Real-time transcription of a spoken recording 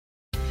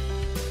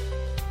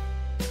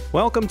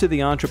Welcome to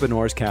the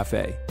Entrepreneur's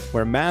Cafe,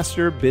 where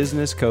master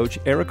business coach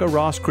Erica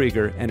Ross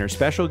Krieger and her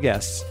special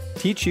guests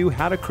teach you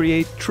how to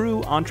create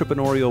true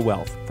entrepreneurial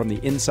wealth from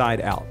the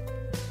inside out.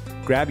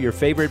 Grab your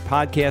favorite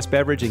podcast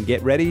beverage and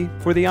get ready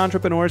for the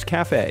Entrepreneur's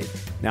Cafe.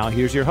 Now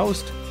here's your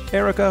host,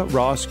 Erica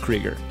Ross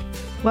Krieger.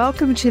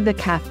 Welcome to the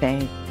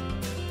cafe.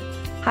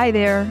 Hi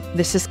there,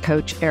 this is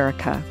Coach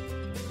Erica.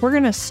 We're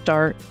going to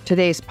start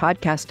today's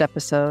podcast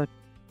episode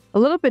a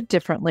little bit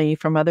differently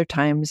from other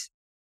times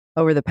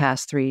over the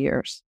past 3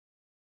 years.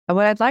 And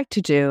what I'd like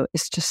to do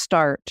is to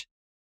start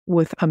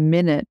with a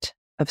minute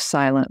of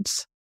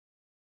silence.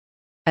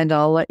 And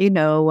I'll let you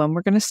know when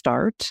we're going to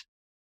start.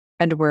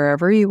 And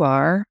wherever you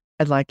are,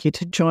 I'd like you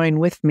to join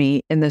with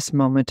me in this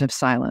moment of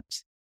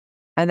silence.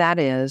 And that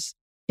is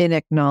in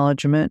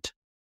acknowledgement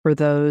for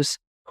those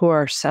who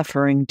are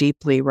suffering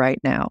deeply right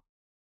now.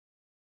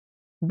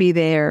 Be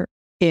there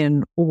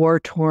in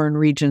war-torn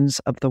regions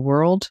of the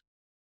world,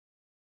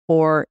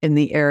 or in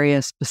the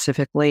area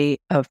specifically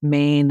of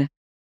Maine,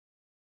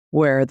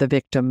 where the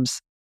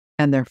victims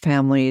and their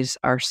families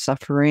are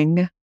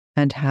suffering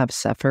and have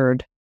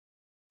suffered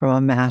from a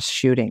mass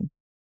shooting.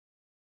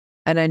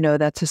 And I know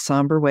that's a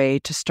somber way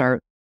to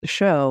start the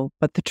show,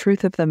 but the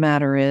truth of the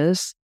matter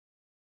is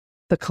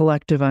the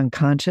collective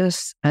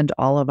unconscious and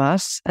all of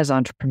us as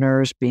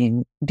entrepreneurs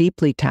being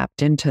deeply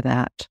tapped into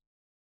that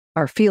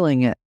are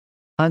feeling it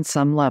on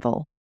some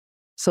level.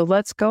 So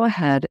let's go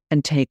ahead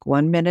and take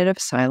 1 minute of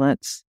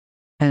silence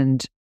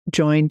and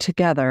join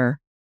together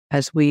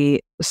as we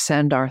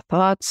send our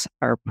thoughts,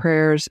 our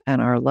prayers,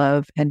 and our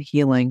love and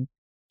healing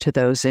to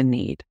those in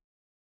need.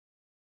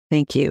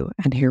 Thank you,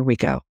 and here we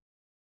go.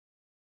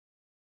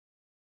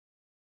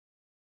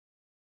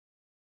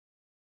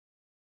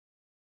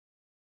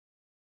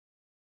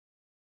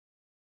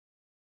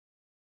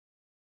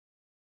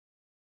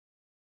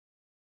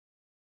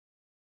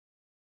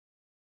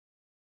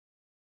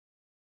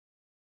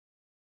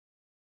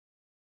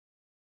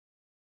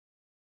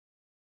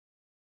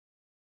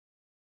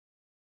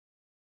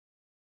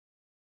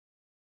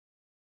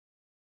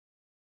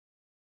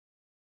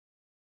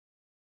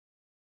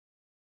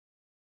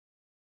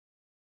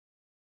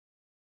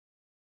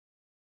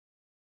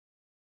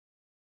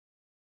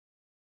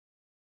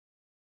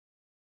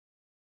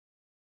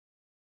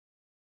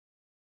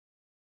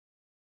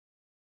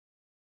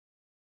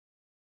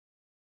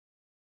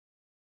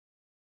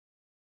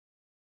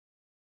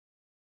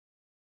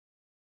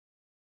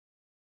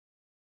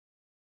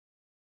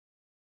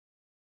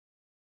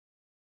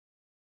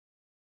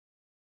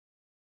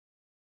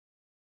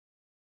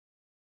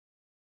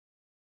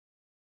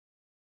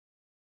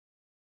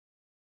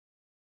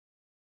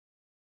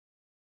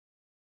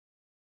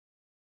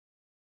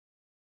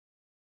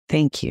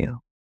 Thank you.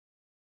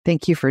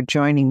 Thank you for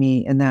joining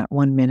me in that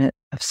 1 minute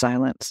of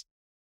silence.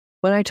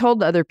 When I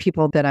told other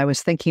people that I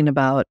was thinking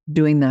about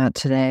doing that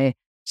today,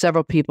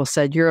 several people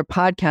said, "You're a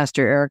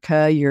podcaster,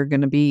 Erica. You're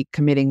going to be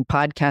committing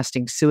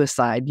podcasting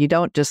suicide. You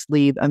don't just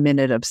leave a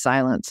minute of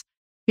silence.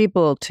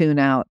 People will tune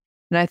out."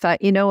 And I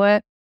thought, you know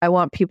what? I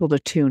want people to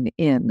tune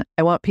in.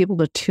 I want people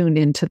to tune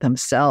into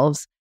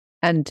themselves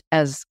and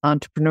as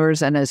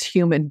entrepreneurs and as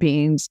human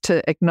beings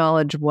to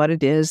acknowledge what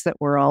it is that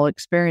we're all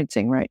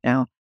experiencing right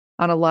now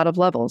on a lot of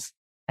levels.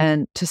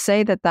 And to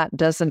say that that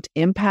doesn't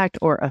impact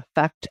or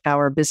affect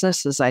our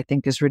businesses, I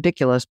think is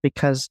ridiculous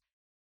because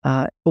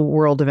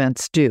world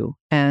events do,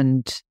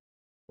 and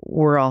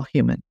we're all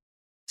human.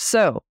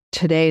 So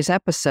today's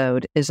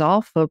episode is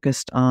all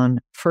focused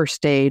on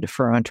first aid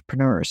for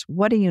entrepreneurs.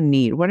 What do you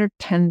need? What are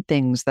 10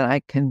 things that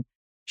I can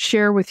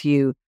share with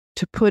you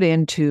to put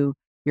into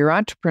your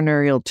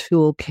entrepreneurial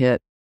toolkit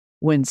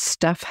when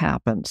stuff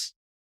happens?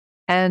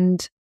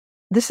 And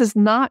this is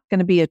not going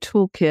to be a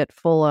toolkit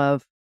full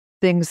of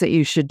things that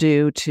you should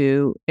do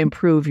to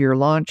improve your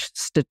launch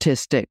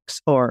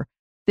statistics or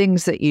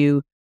things that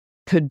you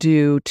could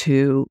do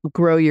to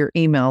grow your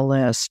email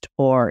list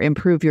or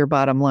improve your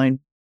bottom line.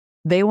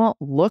 They won't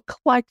look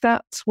like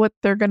that's what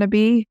they're going to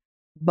be,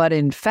 but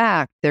in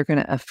fact, they're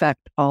going to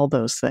affect all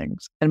those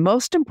things. And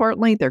most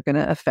importantly, they're going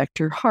to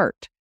affect your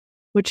heart,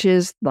 which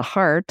is the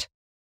heart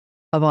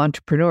of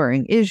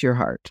entrepreneuring is your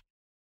heart.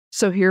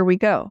 So here we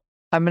go.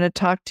 I'm going to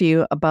talk to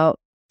you about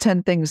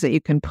 10 things that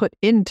you can put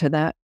into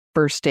that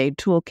first aid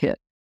toolkit.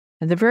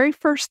 And the very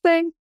first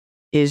thing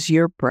is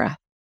your breath.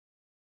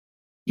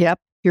 Yep,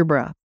 your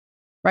breath.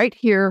 Right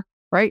here,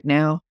 right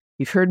now.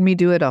 You've heard me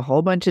do it a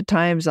whole bunch of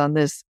times on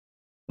this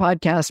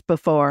podcast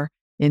before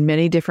in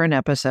many different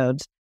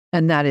episodes.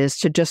 And that is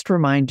to just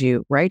remind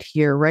you right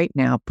here, right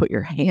now, put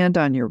your hand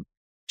on your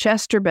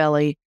chest or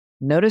belly.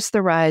 Notice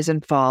the rise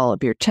and fall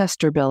of your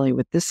chest or belly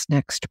with this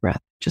next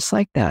breath, just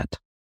like that.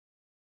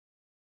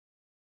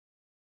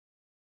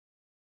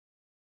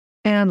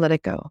 And let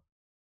it go.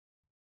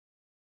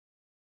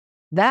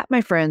 That,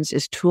 my friends,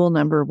 is tool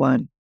number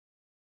 1.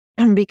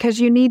 And because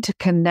you need to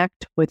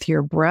connect with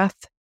your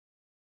breath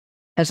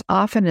as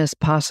often as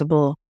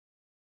possible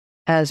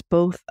as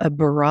both a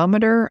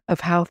barometer of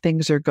how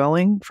things are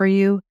going for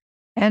you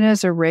and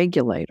as a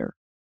regulator,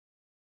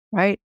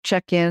 right?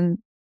 Check in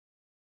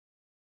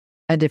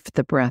And if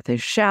the breath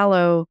is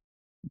shallow,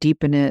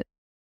 deepen it.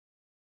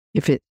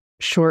 If it's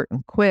short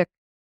and quick,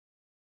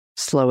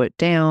 slow it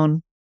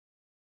down.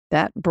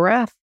 That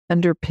breath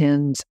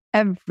underpins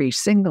every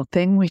single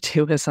thing we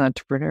do as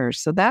entrepreneurs.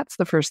 So that's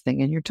the first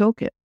thing in your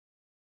toolkit.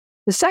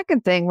 The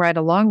second thing right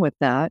along with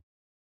that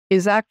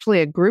is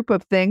actually a group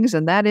of things,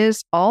 and that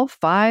is all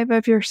 5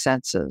 of your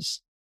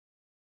senses.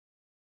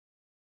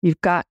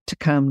 You've got to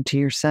come to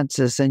your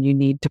senses, and you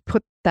need to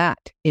put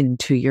that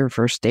into your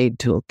first aid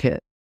toolkit.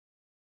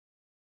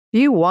 If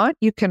you want,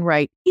 you can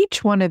write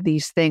each one of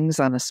these things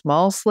on a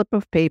small slip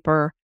of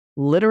paper,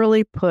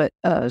 literally put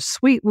a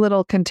sweet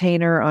little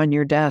container on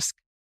your desk,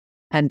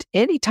 and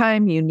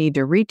anytime you need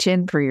to reach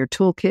in for your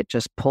toolkit,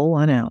 just pull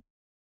one out.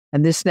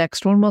 And this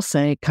next one will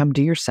say, come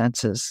to your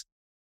senses.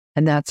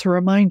 And that's a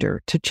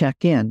reminder to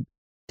check in.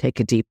 Take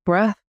a deep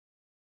breath.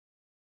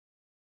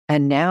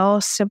 And now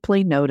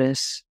simply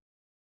notice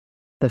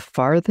the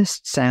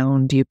farthest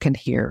sound you can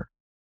hear.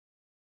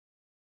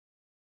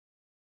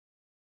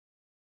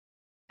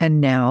 And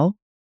now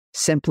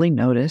simply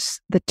notice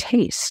the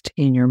taste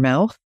in your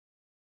mouth.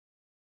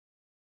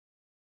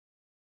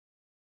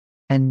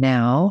 And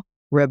now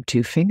rub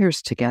 2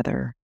 fingers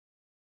together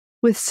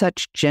with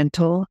such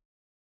gentle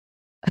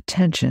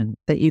attention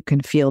that you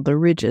can feel the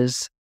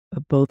ridges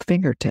of both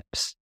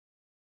fingertips.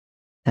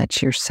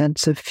 That's your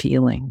sense of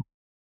feeling.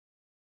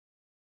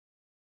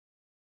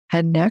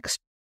 And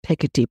next,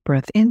 take a deep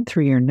breath in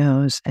through your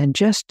nose and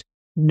just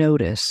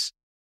notice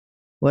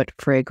what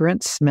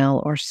fragrance,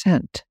 smell, or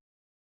scent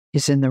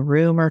is in the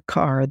room or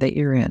car that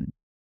you're in.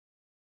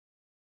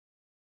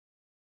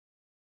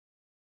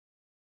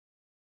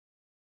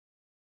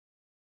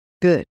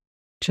 Good,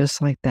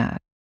 just like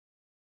that.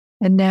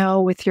 And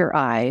now with your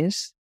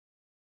eyes,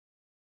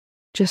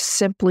 just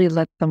simply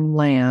let them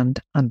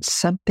land on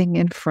something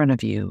in front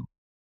of you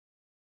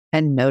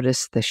and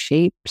notice the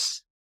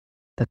shapes,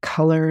 the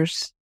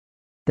colors,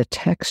 the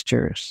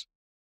textures.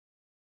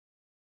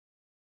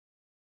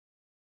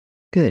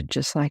 Good,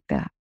 just like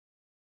that.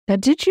 Now,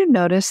 did you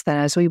notice that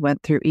as we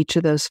went through each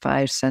of those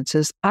 5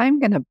 senses, I'm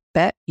going to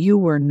bet you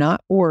were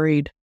not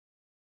worried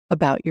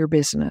about your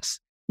business.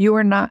 You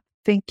were not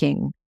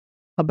thinking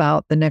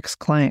about the next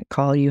client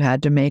call you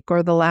had to make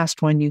or the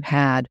last one you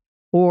had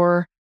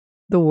or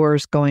the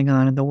wars going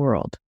on in the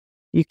world.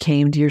 You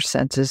came to your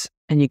senses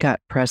and you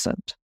got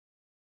present.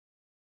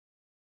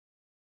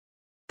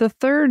 The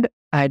third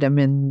item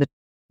in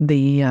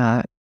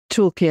the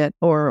toolkit,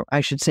 or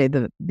I should say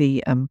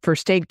the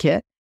first aid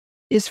kit,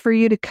 is for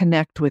you to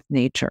connect with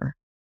nature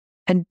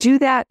and do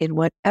that in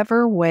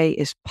whatever way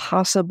is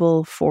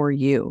possible for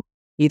you,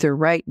 either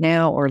right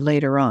now or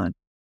later on.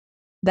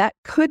 That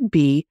could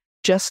be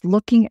just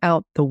looking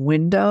out the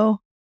window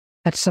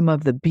at some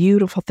of the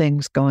beautiful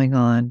things going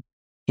on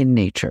in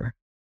nature,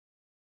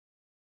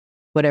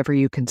 whatever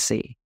you can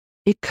see.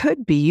 It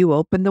could be you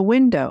open the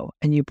window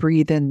and you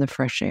breathe in the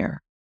fresh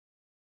air.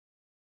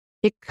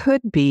 It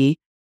could be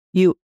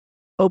you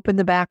open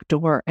the back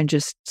door and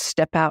just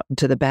step out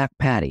into the back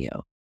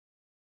patio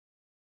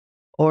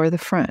or the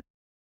front,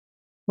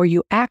 where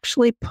you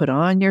actually put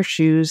on your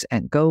shoes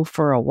and go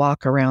for a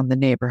walk around the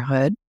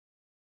neighborhood.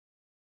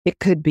 It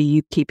could be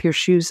you keep your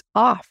shoes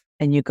off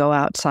and you go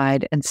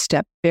outside and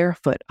step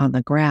barefoot on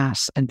the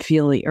grass and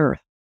feel the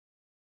earth.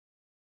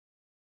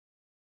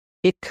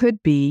 It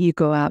could be you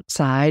go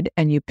outside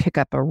and you pick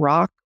up a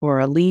rock or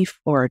a leaf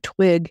or a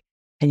twig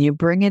and you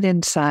bring it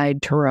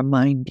inside to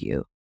remind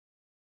you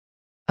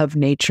of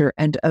nature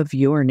and of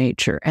your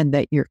nature and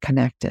that you're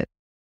connected.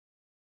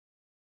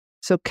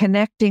 So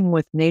connecting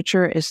with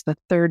nature is the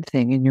third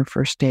thing in your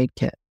first aid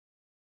kit.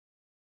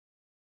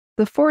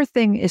 The fourth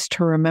thing is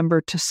to remember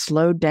to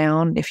slow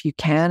down if you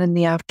can in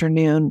the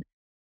afternoon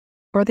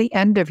or the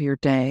end of your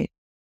day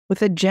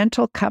with a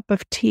gentle cup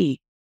of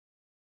tea,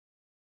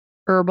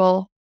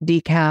 herbal,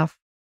 decaf,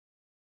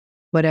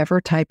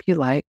 whatever type you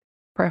like,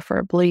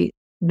 preferably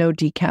no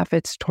decaf,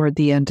 it's toward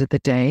the end of the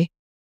day.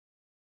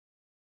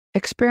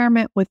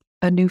 Experiment with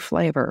a new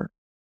flavor,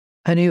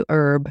 a new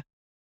herb,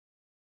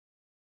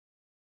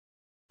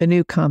 a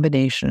new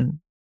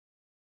combination.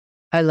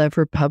 I love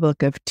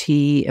Republic of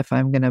Tea if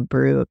I'm going to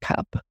brew a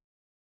cup.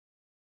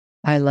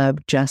 I love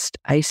just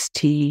iced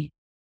tea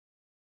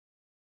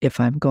if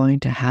I'm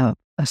going to have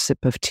a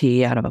sip of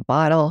tea out of a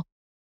bottle.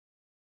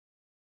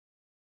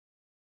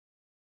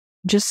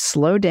 Just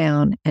slow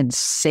down and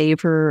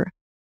savor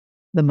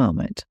the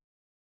moment.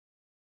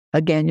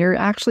 Again, you're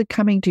actually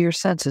coming to your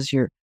senses.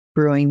 You're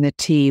brewing the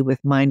tea with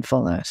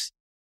mindfulness.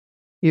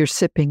 You're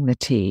sipping the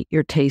tea.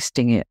 You're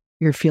tasting it.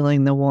 You're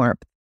feeling the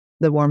warmth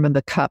of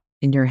the cup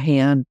in your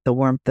hand, the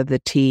warmth of the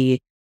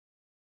tea.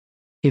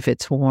 If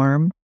it's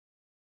warm,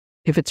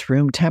 if it's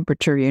room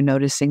temperature, you're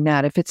noticing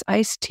that. If it's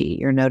iced tea,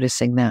 you're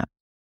noticing that.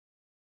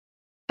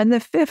 And the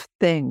fifth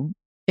thing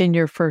in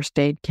your first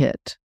aid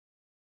kit,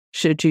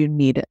 should you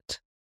need it,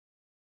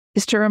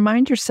 is to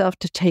remind yourself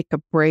to take a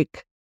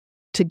break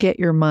to get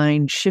your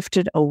mind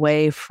shifted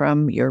away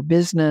from your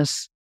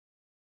business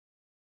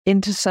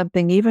into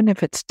something, even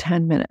if it's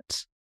 10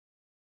 minutes,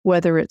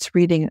 whether it's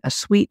reading a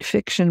sweet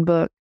fiction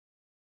book,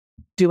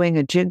 doing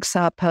a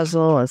jigsaw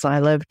puzzle, as I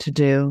love to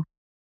do,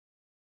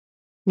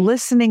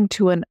 listening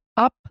to an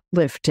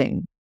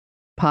uplifting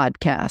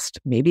podcast,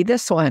 maybe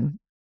this one.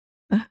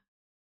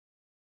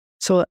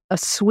 So a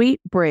sweet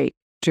break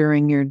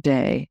during your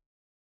day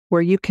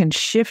where you can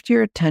shift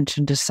your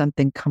attention to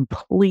something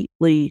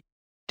completely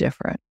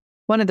different.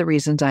 One of the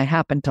reasons I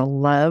happen to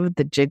love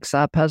the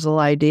jigsaw puzzle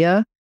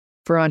idea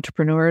for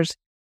entrepreneurs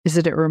is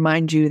that it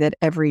reminds you that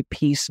every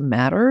piece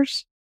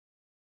matters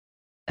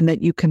and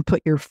that you can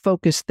put your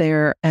focus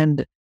there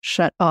and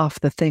shut off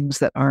the things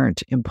that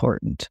aren't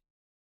important.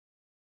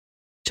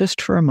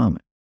 Just for a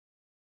moment.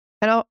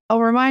 And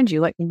I'll remind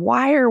you,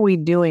 why are we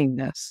doing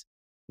this?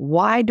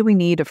 Why do we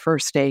need a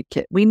first aid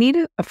kit? We need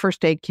a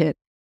first aid kit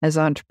as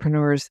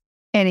entrepreneurs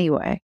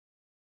anyway,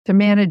 to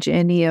manage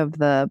any of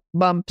the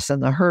bumps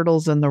and the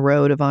hurdles in the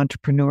road of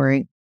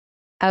entrepreneuring,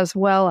 as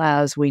well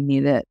as we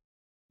need it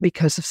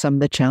because of some of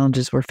the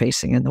challenges we're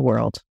facing in the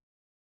world.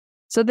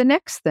 So the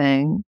next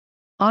thing,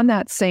 on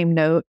that same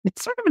note,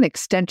 it's sort of an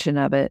extension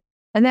of it,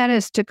 and that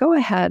is to go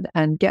ahead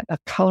and get a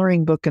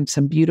coloring book and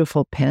some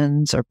beautiful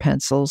pens or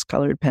pencils,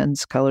 colored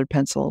pens, colored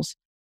pencils.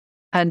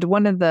 And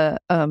one of the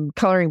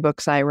coloring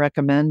books I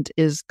recommend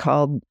is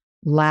called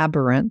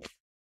Labyrinth,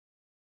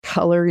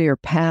 Color Your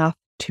Path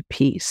to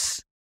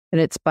Peace.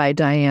 And it's by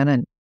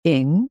Diana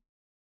Ng.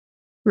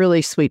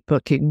 Really sweet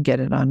book. You can get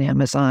it on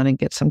Amazon and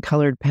get some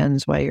colored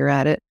pens while you're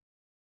at it.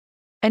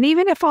 And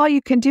even if all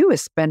you can do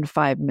is spend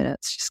 5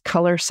 minutes, just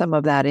color some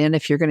of that in.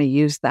 If you're going to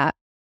use that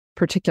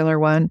particular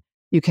one,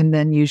 you can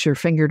then use your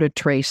finger to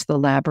trace the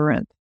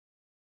labyrinth.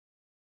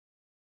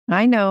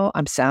 I know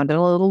I'm sounding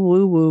a little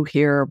woo-woo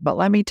here, but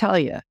let me tell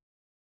you,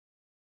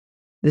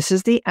 this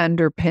is the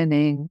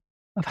underpinning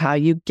of how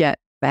you get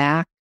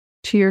back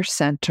to your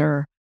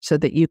center so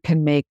that you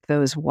can make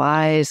those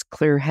wise,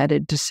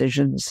 clear-headed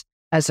decisions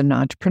as an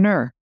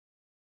entrepreneur.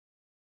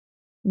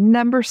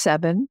 Number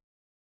 7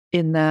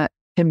 in that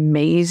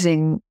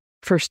amazing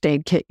first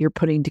aid kit you're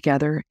putting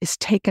together is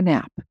take a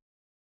nap.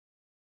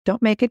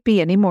 Don't make it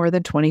be any more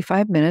than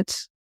 25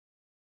 minutes.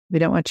 We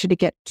don't want you to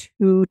get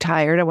too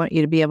tired. I want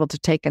you to be able to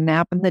take a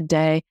nap in the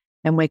day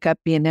and wake up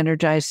being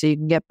energized so you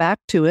can get back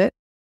to it.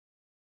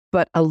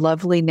 But a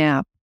lovely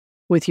nap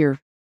with your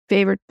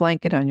favorite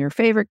blanket on your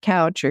favorite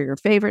couch or your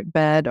favorite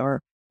bed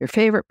or your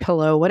favorite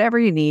pillow, whatever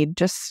you need,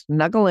 just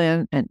snuggle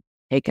in and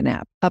take a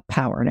nap, a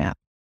power nap.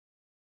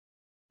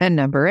 And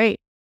number 8,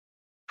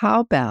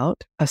 how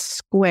about a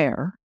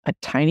square, a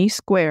tiny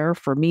square?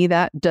 For me,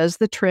 that does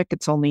the trick.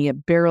 It's only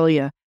barely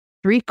a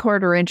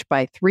 3/4 inch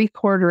by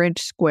 3/4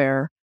 inch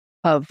square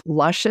of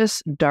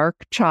luscious dark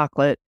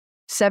chocolate,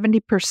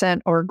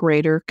 70% or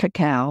greater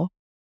cacao,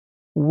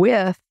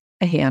 with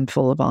a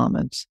handful of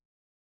almonds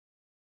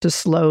to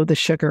slow the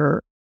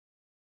sugar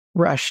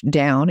rush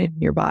down in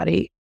your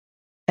body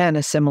and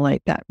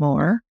assimilate that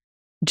more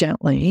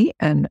gently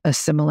and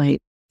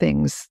assimilate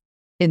things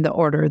in the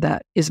order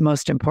that is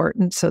most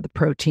important. So the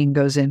protein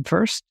goes in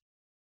first.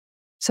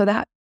 So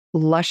that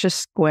luscious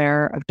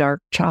square of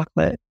dark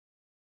chocolate,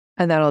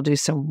 and that'll do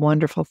some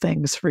wonderful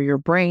things for your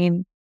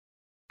brain.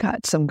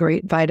 Got some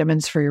great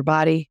vitamins for your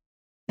body.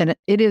 And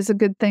it is a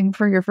good thing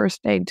for your first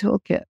aid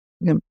toolkit.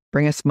 You can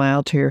bring a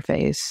smile to your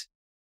face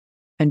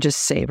and just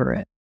savor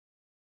it.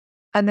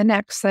 And the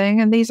next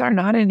thing, and these are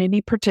not in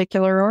any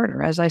particular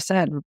order, as I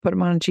said, put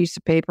them on a piece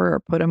of paper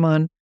or put them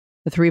on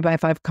a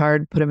 3x5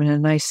 card, put them in a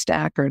nice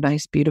stack or a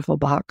nice, beautiful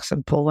box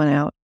and pull one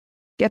out.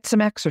 Get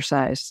some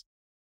exercise.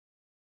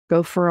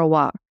 Go for a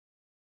walk.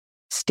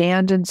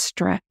 Stand and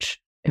stretch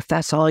if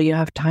that's all you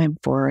have time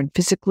for. And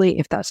physically,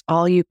 if that's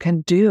all you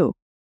can do.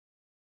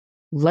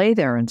 Lay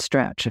there and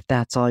stretch if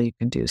that's all you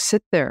can do.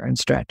 Sit there and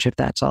stretch if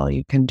that's all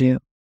you can do.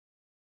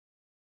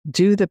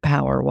 Do the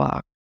power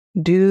walk.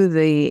 Do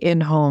the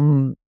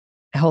in-home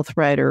health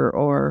rider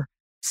or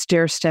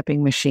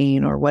stair-stepping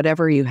machine or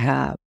whatever you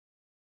have.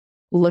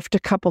 Lift a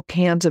couple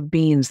cans of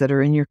beans that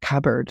are in your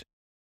cupboard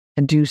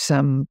and do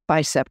some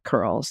bicep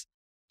curls.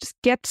 Just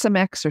get some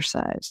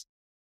exercise,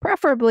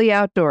 preferably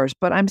outdoors,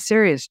 but I'm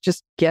serious,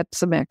 just get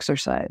some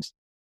exercise.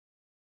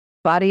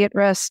 Body at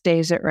rest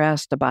stays at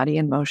rest. A body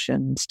in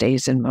motion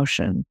stays in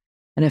motion.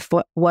 And if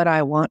what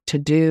I want to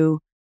do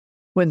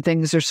when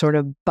things are sort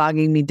of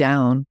bogging me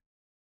down,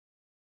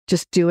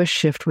 just do a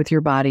shift with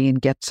your body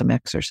and get some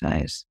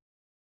exercise.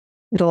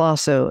 It'll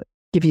also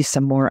give you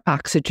some more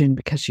oxygen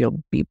because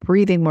you'll be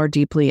breathing more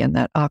deeply, and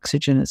that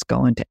oxygen is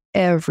going to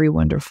every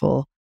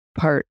wonderful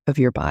part of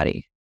your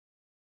body.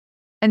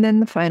 And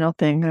then the final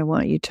thing I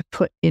want you to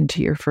put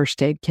into your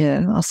first aid kit,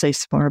 and I'll say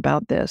some more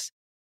about this,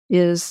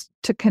 is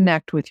to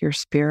connect with your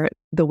spirit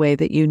the way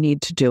that you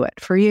need to do it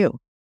for you.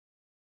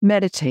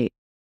 Meditate,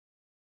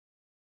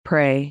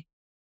 pray,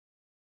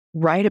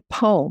 write a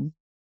poem,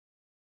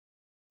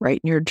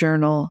 write in your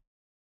journal,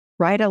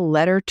 write a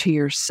letter to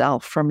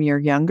yourself from your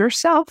younger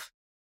self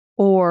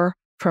or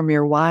from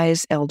your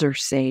wise elder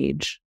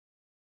sage.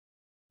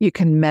 You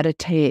can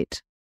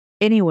meditate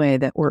any way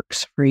that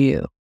works for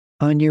you,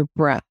 on your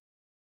breath,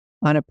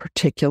 on a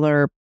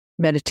particular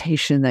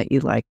meditation that you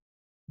like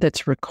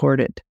that's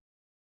recorded.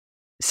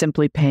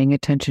 Simply paying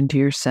attention to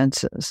your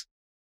senses.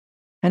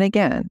 And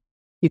again,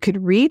 you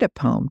could read a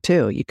poem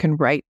too. You can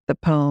write the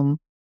poem,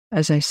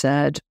 as I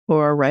said,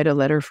 or write a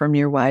letter from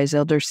your wise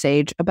elder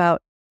sage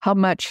about how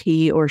much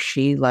he or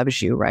she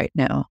loves you right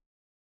now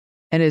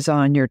and is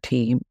on your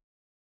team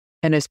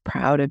and is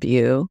proud of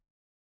you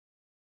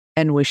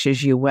and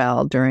wishes you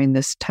well during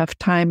this tough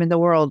time in the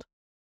world.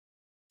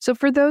 So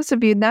for those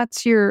of you,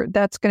 that's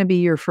going to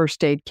be your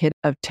first aid kit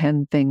of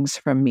 10 things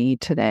from me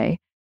today.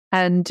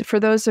 And for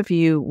those of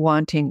you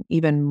wanting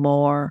even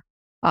more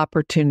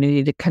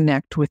opportunity to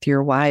connect with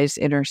your wise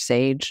inner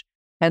sage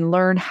and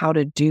learn how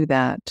to do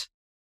that,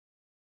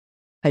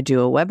 I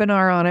do a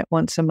webinar on it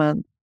once a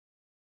month.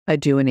 I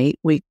do an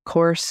 8-week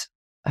course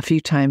a few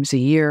times a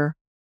year.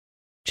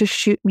 Just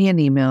shoot me an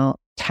email,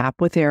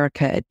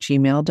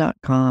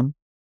 tapwitherica@gmail.com.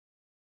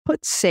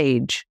 Put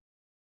sage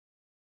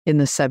in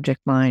the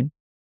subject line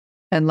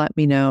and let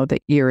me know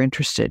that you're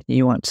interested and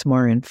you want some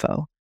more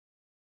info.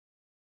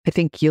 I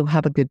think you'll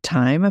have a good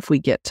time if we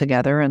get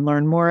together and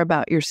learn more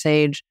about your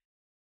sage.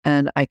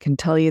 And I can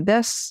tell you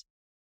this,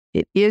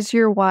 it is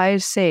your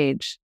wise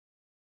sage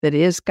that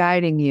is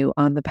guiding you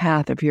on the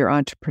path of your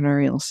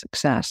entrepreneurial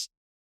success,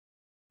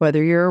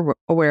 whether you're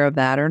aware of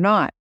that or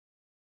not.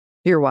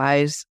 Your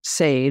wise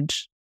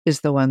sage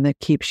is the one that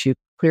keeps you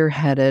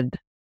clear-headed,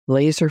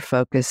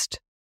 laser-focused,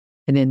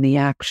 and in the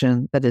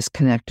action that is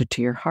connected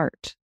to your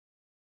heart.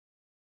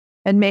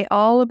 And may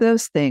all of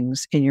those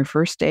things in your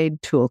first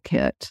aid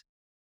toolkit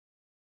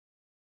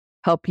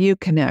help you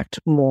connect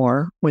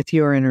more with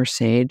your inner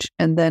sage.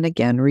 And then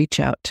again, reach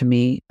out to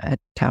me at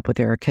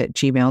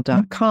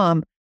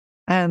tapwitherica@gmail.com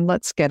and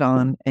let's get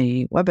on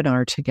a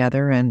webinar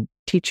together and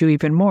teach you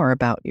even more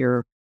about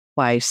your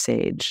wise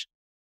sage.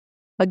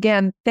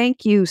 Again,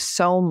 thank you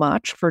so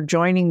much for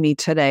joining me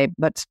today,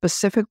 but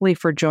specifically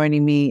for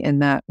joining me in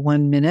that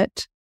 1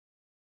 minute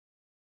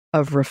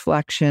of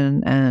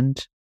reflection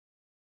and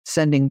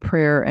sending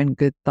prayer and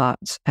good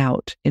thoughts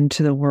out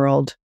into the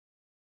world.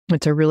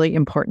 It's a really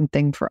important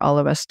thing for all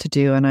of us to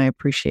do, and I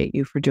appreciate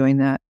you for doing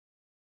that.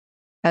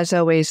 As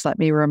always, let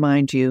me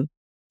remind you,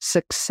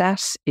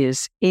 success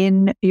is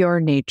in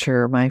your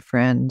nature, my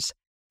friends,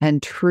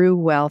 and true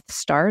wealth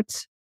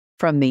starts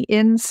from the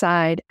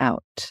inside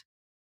out.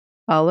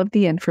 All of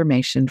the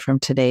information from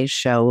today's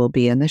show will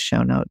be in the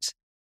show notes,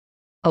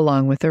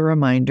 along with a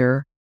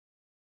reminder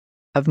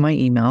of my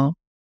email.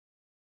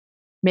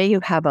 May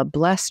you have a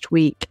blessed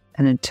week,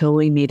 and until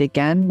we meet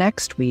again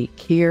next week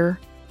here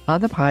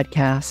on the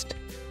podcast,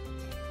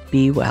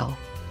 be well.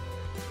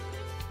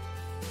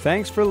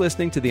 Thanks for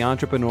listening to the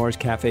Entrepreneurs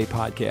Cafe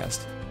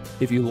podcast.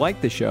 If you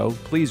like the show,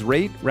 please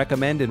rate,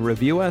 recommend, and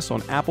review us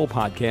on Apple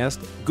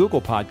Podcast,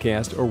 Google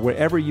Podcast, or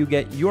wherever you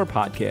get your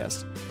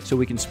podcasts, so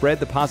we can spread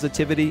the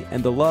positivity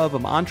and the love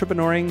of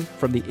entrepreneuring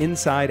from the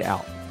inside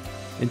out.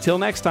 Until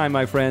next time,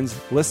 my friends,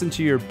 listen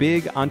to your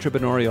big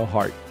entrepreneurial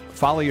heart.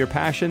 Follow your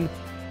passion,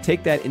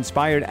 take that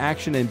inspired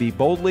action, and be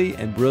boldly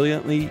and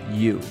brilliantly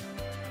you.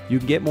 You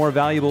can get more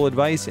valuable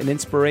advice and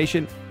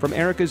inspiration from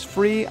Erica's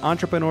free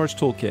Entrepreneur's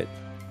Toolkit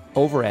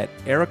over at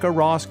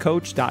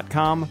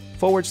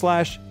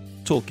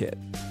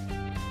ericarosscoach.com/toolkit.